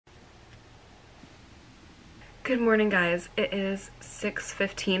Good morning, guys. It is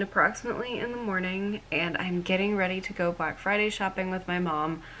 6:15 approximately in the morning, and I'm getting ready to go Black Friday shopping with my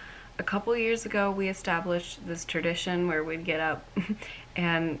mom. A couple years ago, we established this tradition where we'd get up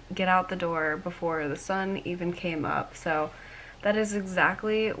and get out the door before the sun even came up. So that is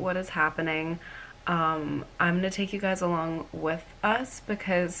exactly what is happening. I'm going to take you guys along with us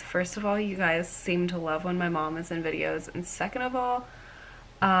because, first of all, you guys seem to love when my mom is in videos, and second of all,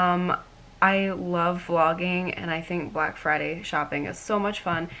 I love vlogging, and I think Black Friday shopping is so much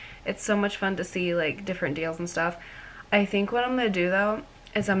fun. It's so much fun to see like different deals and stuff. I think what I'm going to do though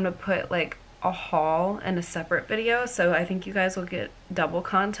is I'm going to put like a haul in a separate video, so I think you guys will get double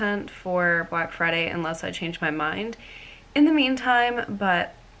content for Black Friday unless I change my mind in the meantime.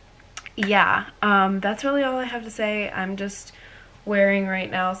 But yeah, that's really all I have to say. I'm just wearing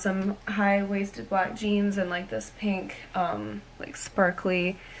right now some high-waisted black jeans and like this pink like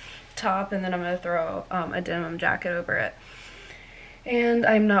sparkly top, and then I'm going to throw a denim jacket over it. And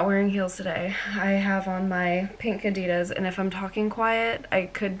I'm not wearing heels today. I have on my pink Adidas, and if I'm talking quiet, I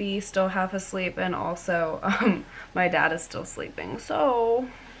could be still half asleep, and also my dad is still sleeping, so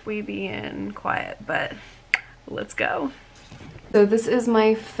we be in quiet, but let's go. So this is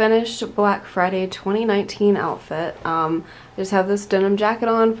my finished Black Friday 2019 outfit. I just have this denim jacket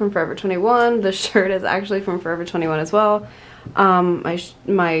on from Forever 21. The shirt is actually from Forever 21 as well.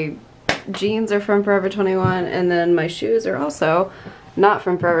 My jeans are from Forever 21, and then my shoes are also not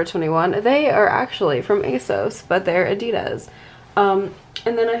from Forever 21. They are actually from ASOS, but they're Adidas. And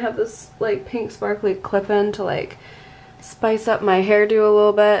then I have this like pink sparkly clip-in to like spice up my hairdo a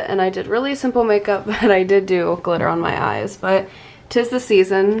little bit, and I did really simple makeup, but I did do glitter on my eyes. But 'tis the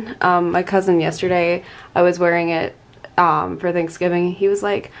season. My cousin yesterday, I was wearing it for Thanksgiving. He was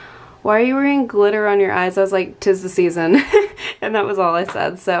like, "Why are you wearing glitter on your eyes?" I was like, "'Tis the season." And that was all I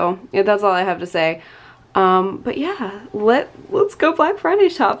said. So yeah, that's all I have to say. But yeah, let's go Black Friday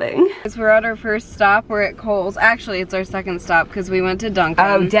shopping. We're at our first stop. We're at Kohl's. Actually, it's our second stop because we went to Dunkin'.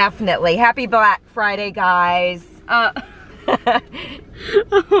 Oh, definitely. Happy Black Friday, guys.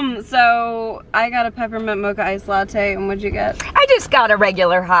 So I got a peppermint mocha iced latte, and what'd you get? I just got a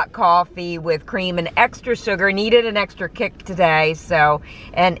regular hot coffee with cream and extra sugar. Needed an extra kick today, so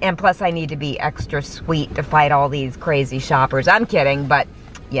and plus I need to be extra sweet to fight all these crazy shoppers. I'm kidding, but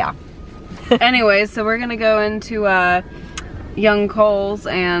yeah. Anyway, so we're gonna go into Young Kohl's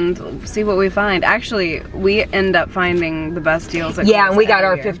and see what we find. Actually, we end up finding the best deals at yeah, Kohl's and we got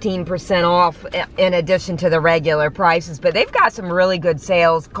our year. 15% off in addition to the regular prices, but they've got some really good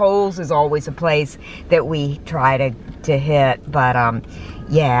sales. Kohl's is always a place that we try to hit, but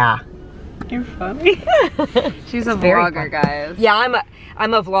yeah. You're funny. She's a vlogger, guys. Yeah,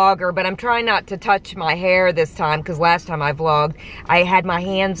 I'm a vlogger, but I'm trying not to touch my hair this time, because last time I vlogged, I had my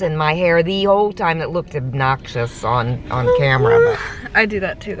hands in my hair the whole time. That looked obnoxious on camera. But I do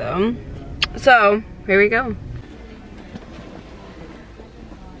that too, though. So, here we go.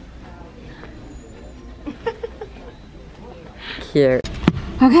 Cute.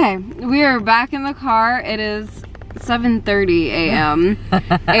 Okay, we are back in the car. It is 7:30 a.m.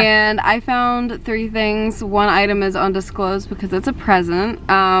 and I found three things. One item is undisclosed because it's a present,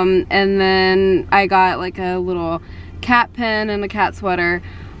 and then I got like a little cat pin and a cat sweater,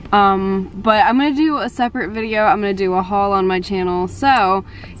 but I'm gonna do a separate video. I'm gonna do a haul on my channel, so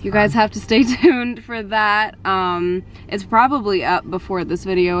you guys have to stay tuned for that. It's probably up before this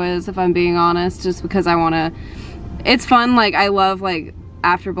video is, if I'm being honest, just because I want to, it's fun. Like, I love like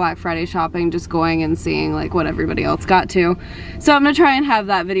after Black Friday shopping, just going and seeing like what everybody else got to. So I'm gonna try and have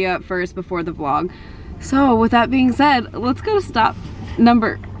that video up first before the vlog. So with that being said, let's go to stop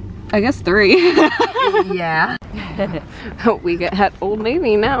number, I guess 3. Yeah. We get at Old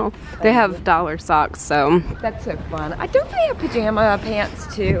Navy now. They have dollar socks, so. That's so fun. Don't they have pajama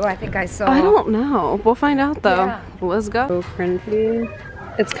pants too? I think I saw. I don't know. We'll find out though. Yeah. Let's go. So cringy.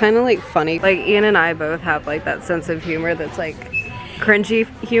 It's kind of like funny. Like Ian and I both have like that sense of humor that's like cringy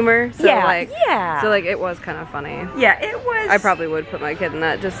humor, so yeah, like yeah. So like it was kind of funny. Yeah, it was. I probably would put my kid in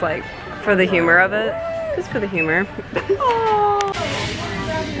that just like for the humor of it. Just for the humor.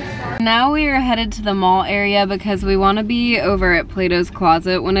 Now we are headed to the mall area because we want to be over at Plato's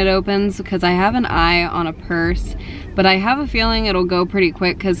Closet when it opens, because I have an eye on a purse, but I have a feeling it'll go pretty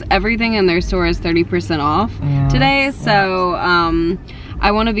quick because everything in their store is 30% off today, so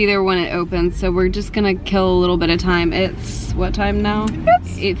I want to be there when it opens, so we're just gonna kill a little bit of time. It's what time now?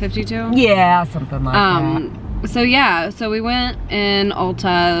 It's 8:52? Yeah, something like that. So yeah, so we went in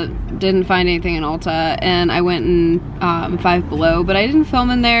Ulta, didn't find anything in Ulta, and I went in Five Below, but I didn't film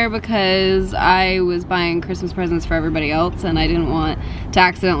in there because I was buying Christmas presents for everybody else and I didn't want to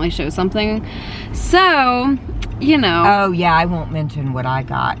accidentally show something. So you know. Oh yeah, I won't mention what I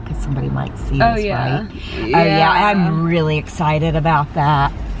got because somebody might see this, right? Yeah. Oh yeah, I'm really excited about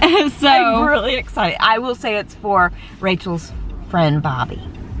that. So I'm really excited. I will say it's for Rachel's friend Bobby.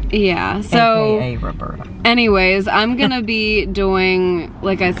 Yeah, so AKA Roberta. Anyways, I'm gonna be doing,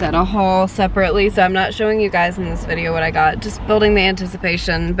 like I said, a haul separately, so I'm not showing you guys in this video what I got, just building the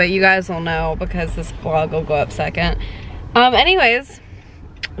anticipation, but you guys will know because this vlog will go up second. Anyways,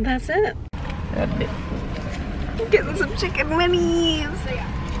 that's it. Getting some chicken winnies.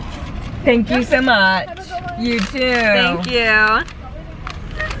 Thank you so much. You too. Thank you.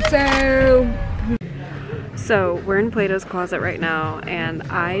 So we're in Plato's Closet right now, and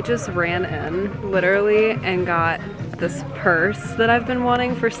I just ran in, literally, and got this purse that I've been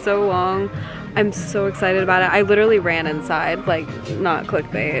wanting for so long. I'm so excited about it. I literally ran inside, like, not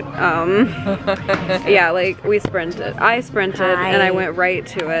clickbait. Yeah, like, we sprinted. I sprinted, and I went right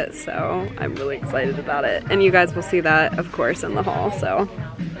to it, so I'm really excited about it. And you guys will see that, of course, in the haul, so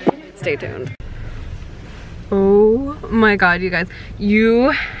stay tuned. Oh my god, you guys.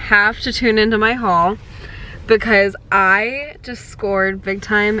 You have to tune into my haul, because I just scored big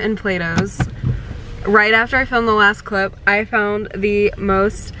time in Plato's. Right after I filmed the last clip, I found the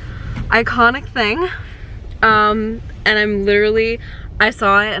most iconic thing. And I'm literally, I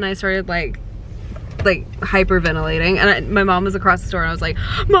saw it and I started like hyperventilating, and my mom was across the store and I was like,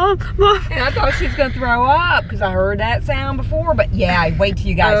 Mom. And I thought she was gonna throw up because I heard that sound before, but yeah, wait till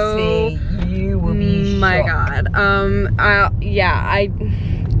you guys see. You will be my shocked. god. Yeah,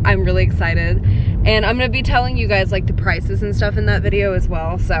 I'm really excited. And I'm gonna be telling you guys like the prices and stuff in that video as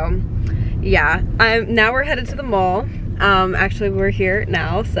well. So yeah, now we're headed to the mall. Actually we're here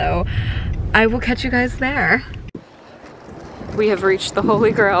now, so I will catch you guys there. We have reached the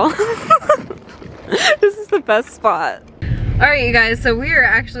Holy Grail. This is the best spot. Alright you guys, so we are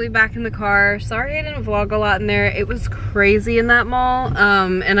actually back in the car. Sorry I didn't vlog a lot in there. It was crazy in that mall,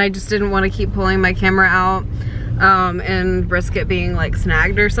 and I just didn't want to keep pulling my camera out and risk it being like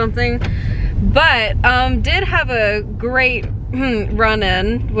snagged or something. But did have a great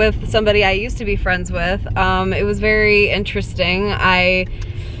run-in with somebody I used to be friends with. It was very interesting. I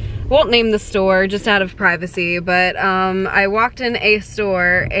won't name the store just out of privacy, but I walked in a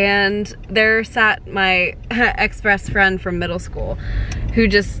store and there sat my ex-best friend from middle school who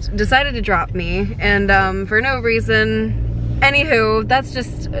just decided to drop me, and for no reason. Anywho, that's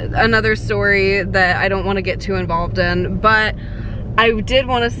just another story that I don't want to get too involved in, but I did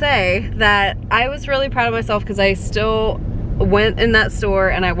want to say that I was really proud of myself because I still went in that store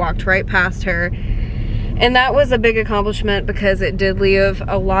and I walked right past her. And that was a big accomplishment because it did leave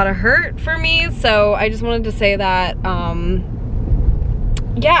a lot of hurt for me. So I just wanted to say that,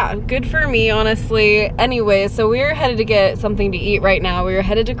 yeah, good for me, honestly. Anyway, so we are headed to get something to eat right now. We are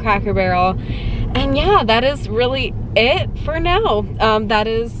headed to Cracker Barrel. And yeah, that is really it for now. That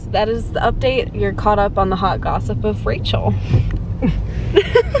is the update. You're caught up on the hot gossip of Rachel.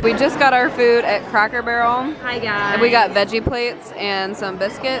 We just got our food at Cracker Barrel. Hi guys. We got veggie plates and some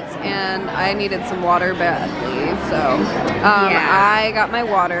biscuits, and I needed some water badly. So I got my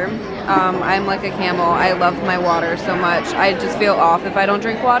water. I'm like a camel. I love my water so much. I just feel off if I don't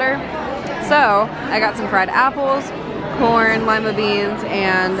drink water. So I got some fried apples, corn, lima beans,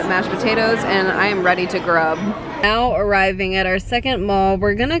 and mashed potatoes, and I am ready to grub. Now arriving at our second mall,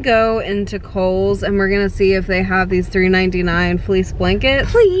 we're gonna go into Kohl's and we're gonna see if they have these $3.99 fleece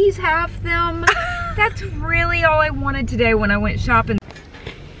blankets. Please have them. That's really all I wanted today when I went shopping.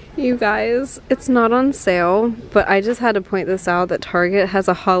 You guys, it's not on sale, but I just had to point this out that Target has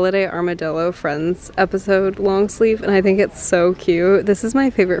a Holiday Armadillo Friends episode long sleeve, and I think it's so cute. This is my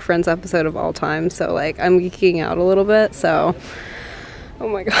favorite Friends episode of all time, so like I'm geeking out a little bit, so oh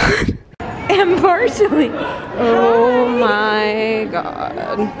my god. And partially. Oh my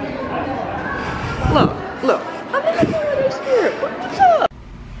god. Look. I'm in the holiday spirit. What's up?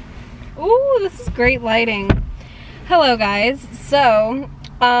 Ooh, this is great lighting. Hello guys. So,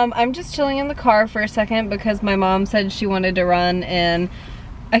 I'm just chilling in the car for a second because my mom said she wanted to run in,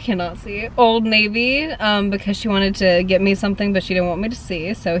 I cannot see, Old Navy, because she wanted to get me something but she didn't want me to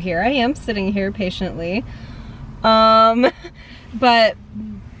see. So here I am sitting here patiently. But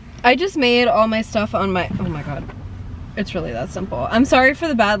I just made all my stuff on my, oh my god, it's really that simple. I'm sorry for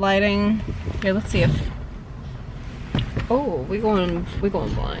the bad lighting. Here, let's see if, oh, we going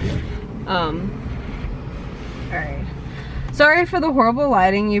blind. Alright. Sorry for the horrible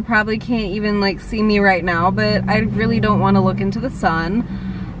lighting. You probably can't even like see me right now, but I really don't want to look into the sun.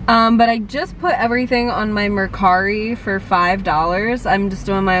 But I just put everything on my Mercari for $5. I'm just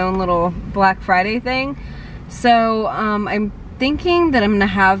doing my own little Black Friday thing. So I'm thinking that I'm gonna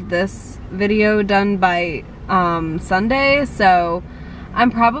have this video done by Sunday, so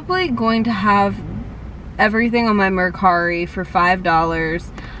I'm probably going to have everything on my Mercari for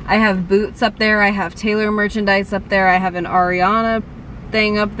 $5. I have boots up there, I have Taylor merchandise up there, I have an Ariana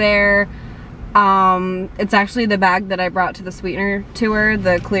thing up there. It's actually the bag that I brought to the sweetener tour,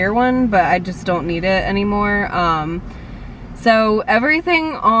 the clear one, but I just don't need it anymore. So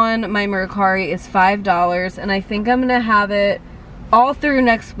everything on my Mercari is $5, and I think I'm gonna have it all through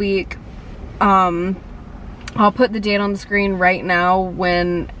next week. I'll put the date on the screen right now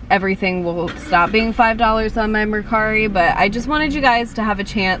when everything will stop being $5 on my Mercari, but I just wanted you guys to have a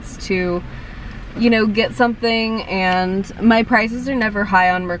chance to, you know, get something. And my prices are never high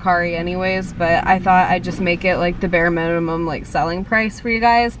on Mercari anyways, but I thought I'd just make it like the bare minimum like selling price for you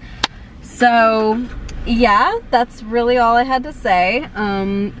guys. So yeah, that's really all I had to say.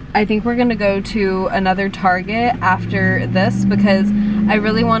 I think we're gonna go to another Target after this because I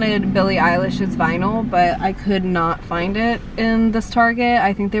really wanted Billie Eilish's vinyl, but I could not find it in this Target.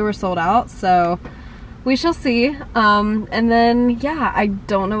 I think they were sold out, so we shall see. And then yeah, I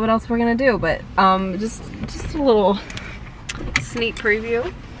don't know what else we're gonna do, but just a little sneak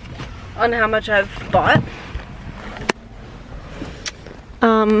preview on how much I've bought.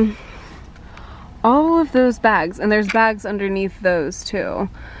 All of those bags, and there's bags underneath those too.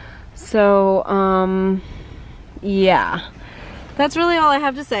 So yeah, that's really all I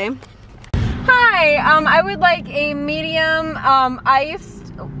have to say. Hi, I would like a medium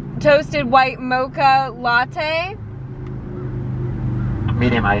iced toasted white mocha latte.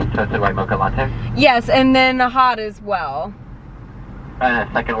 Medium iced toasted white mocha latte? Yes, and then hot as well. And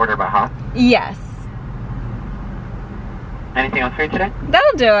a second order by hot? Yes. Anything else for you today?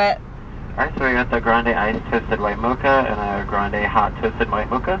 That'll do it. Alright, so we got the grande iced toasted white mocha and a grande hot toasted white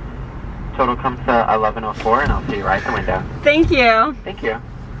mocha. Total comes to $11.04, and I'll see you right at the window. Thank you. Thank you.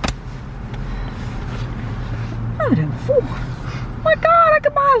 $11.04. Oh my god, I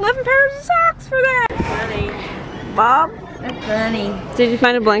could buy 11 pairs of socks for that. Funny. Bob? That's funny. Did you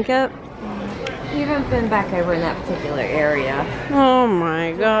find a blanket? You haven't been back over in that particular area. Oh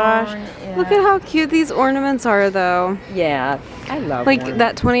my gosh. Yeah. Look at how cute these ornaments are though. Yeah, I love Like ornaments.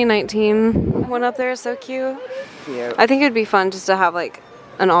 that 2019 one up there is so cute. Cute. I think it'd be fun just to have like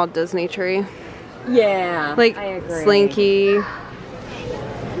an all Disney tree. Yeah, Like I agree. Slinky.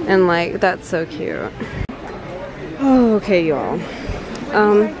 And like, that's so cute. Oh, okay, y'all.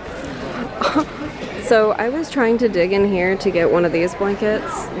 So I was trying to dig in here to get one of these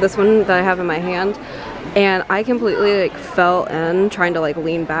blankets, this one that I have in my hand, and I completely like fell in trying to like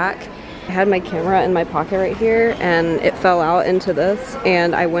lean back. I had my camera in my pocket right here and it fell out into this,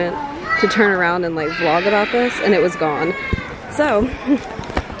 and I went to turn around and like vlog about this and it was gone. So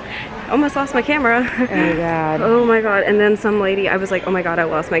almost lost my camera. Oh god. Oh my god. And then some lady, I was like, oh my god, I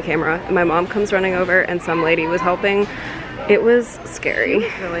lost my camera. And my mom comes running over and some lady was helping. It was scary. She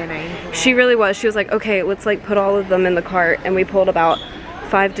was really nice. She really was. She was like, okay, let's like put all of them in the cart. And we pulled about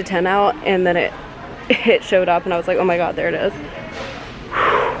 5 to 10 out, and then it showed up and I was like, oh my god, there it is.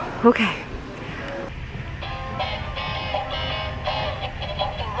 Okay.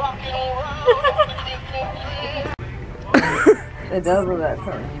 It does look that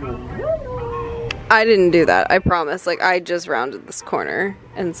fun. I didn't do that, I promise. Like, I just rounded this corner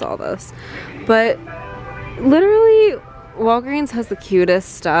and saw this. But literally, Walgreens has the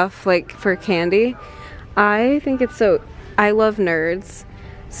cutest stuff, like, for candy. I think it's so... I love Nerds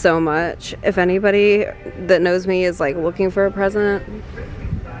so much. If anybody that knows me is, like, looking for a present,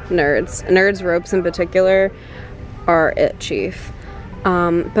 Nerds. Nerds ropes in particular are it, chief.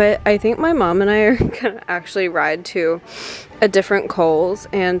 But I think my mom and I are gonna actually ride to a different Kohl's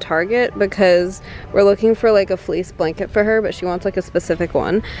and Target because we're looking for like a fleece blanket for her, but she wants like a specific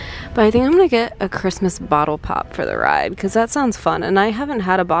one. But I think I'm gonna get a Christmas bottle pop for the ride because that sounds fun, and I haven't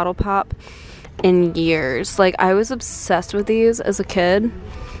had a bottle pop in years. Like, I was obsessed with these as a kid.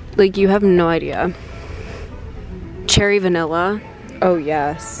 Like, you have no idea. Cherry vanilla. Oh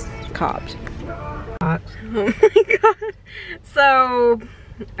yes, copped. Oh my god. So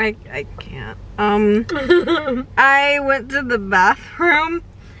I can't. I went to the bathroom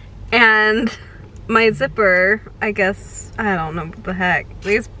and my zipper, I guess, I don't know what the heck.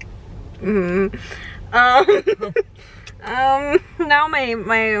 These now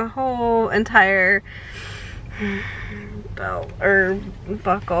my whole entire belt or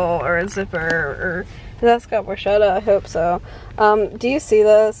buckle or zipper or that's got bruschetta, I hope so. Do you see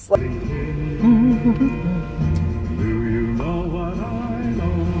this? Do you know what I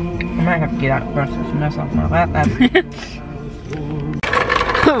know? I might have to get out and brush this mess off my lap.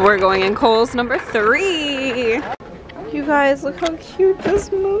 We're going in Kohl's number 3. You guys, look how cute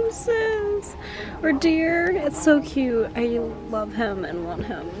this moose is. Or deer. It's so cute. I love him and want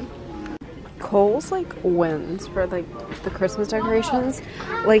him. Kohl's like wins for like the Christmas decorations.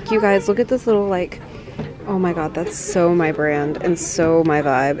 Like, you guys, look at this little like, oh my god, that's so my brand and so my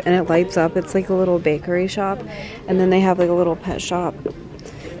vibe. And it lights up. It's like a little bakery shop. And then they have like a little pet shop.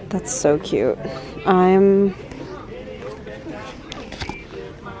 That's so cute. I'm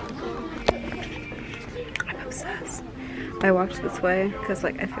obsessed. I walked this way because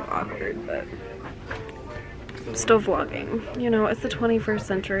like I feel awkward, but I'm still vlogging. You know, it's the 21st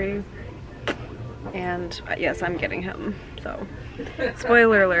century. And yes, I'm getting him. So,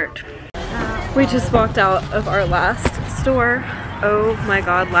 spoiler alert. We just walked out of our last store. Oh my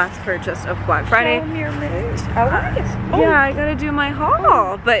god, last purchase of Black Friday. Yeah, I gotta do my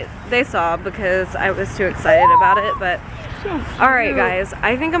haul. But they saw because I was too excited about it. But alright guys,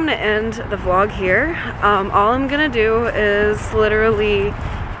 I think I'm gonna end the vlog here. All I'm gonna do is literally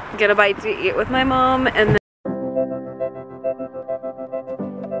get a bite to eat with my mom and then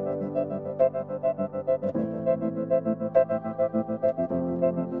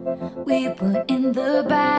we were in the back.